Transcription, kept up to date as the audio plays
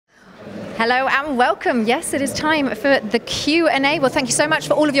Hello and welcome. Yes, it is time for the Q&A. Well, thank you so much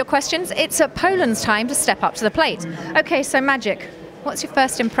for all of your questions. It's Poland's time to step up to the plate. Okay, so Magic, what's your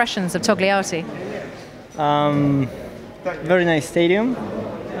first impressions of Togliatti? Very nice stadium,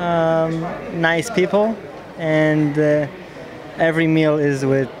 nice people, and every meal is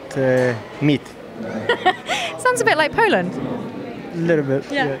with meat. Sounds a bit like Poland. A little bit.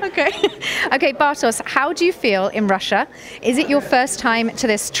 Yeah. Okay. Okay, Bartos, how do you feel in Russia? Is it your first time to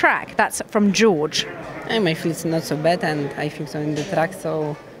this track? That's from George. I feel it's not so bad, and I think so in the track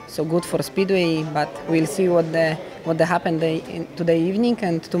so good for Speedway. But we'll see what happen today evening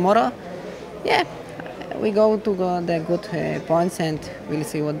and tomorrow. Yeah, we go to the good points, and we'll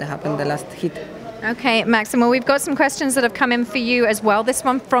see what happen the last hit. Okay, Maxim, well, we've got some questions that have come in for you as well. This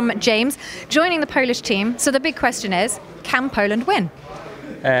one from James, joining the Polish team. So the big question is, can Poland win?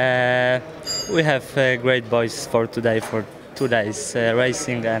 We have great boys for today, for 2 days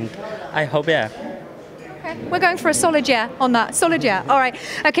racing, and I hope, yeah. Okay, we're going for a solid yeah on that. Solid yeah. All right.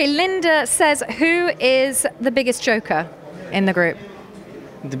 Okay, Linda says, who is the biggest joker in the group?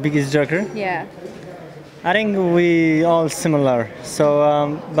 The biggest joker? Yeah. I think we all similar. So,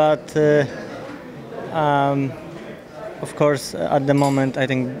 of course, at the moment, I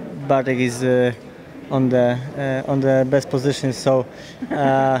think Bartek is on the best position. So,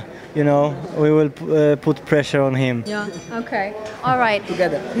 you know, we will put pressure on him. Yeah. Okay. All right.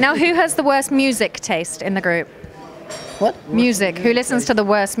 Together. Now, who has the worst music taste in the group? What? Music. Who listens to the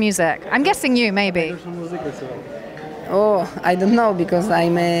worst music? I'm guessing you, maybe. Oh, I don't know, because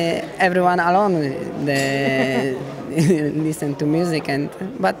I'm everyone alone listen to music,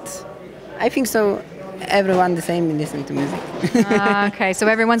 but I think so. Everyone the same listen to music. Okay, so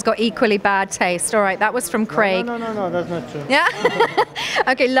everyone's got equally bad taste. All right, that was from Craig. No, that's not true. Yeah?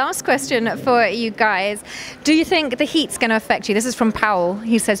 Okay, last question for you guys. Do you think the heat's going to affect you? This is from Powell.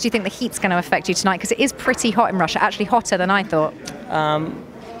 He says, do you think the heat's going to affect you tonight? Because it is pretty hot in Russia, actually hotter than I thought.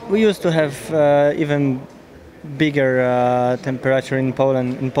 We used to have even bigger temperature in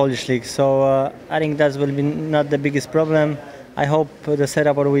Poland, in Polish league. So I think that will be not the biggest problem. I hope the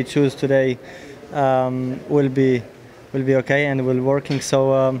setup that we choose today will be okay and will working.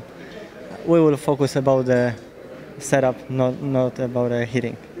 So we will focus about the setup, not about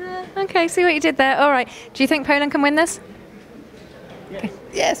hitting. Okay, see what you did there. All right. Do you think Poland can win this? Okay.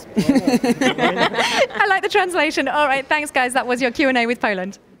 Yes. I like the translation. All right, thanks guys. That was your Q&A with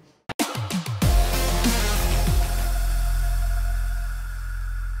Poland.